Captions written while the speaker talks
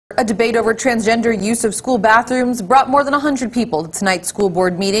A debate over transgender use of school bathrooms brought more than 100 people to tonight's school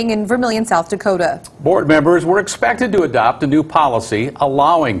board meeting in Vermillion, South Dakota. Board members were expected to adopt a new policy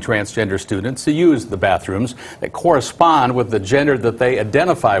allowing transgender students to use the bathrooms that correspond with the gender that they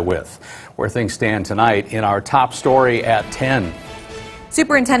identify with. Where things stand tonight in our top story at 10.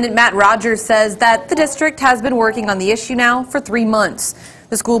 Superintendent Matt Rogers says that the district has been working on the issue now for 3 months.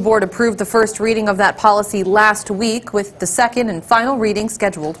 The school board approved the first reading of that policy last week, with the second and final reading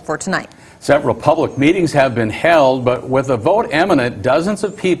scheduled for tonight. Several public meetings have been held, but with a vote imminent, dozens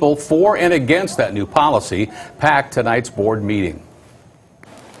of people for and against that new policy packed tonight's board meeting.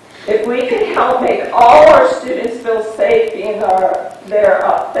 If we can help make all our students feel safe being their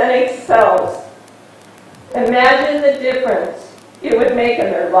authentic selves, imagine the difference it would make in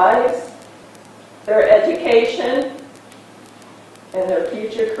their lives, their education, and their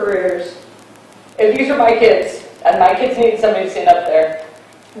future careers. If these are my kids, and my kids need somebody to stand up there,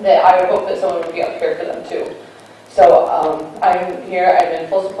 that I would hope that someone would be up here for them too. So I'm here, I'm in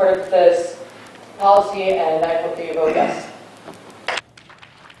full support of this policy, and I hope that you vote yes.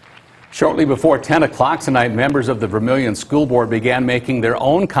 Shortly before 10 o'clock tonight, members of the Vermillion School Board began making their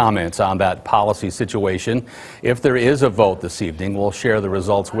own comments on that policy situation. If there is a vote this evening, we'll share the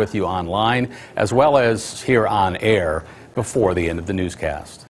results with you online as well as here on air before the end of the newscast.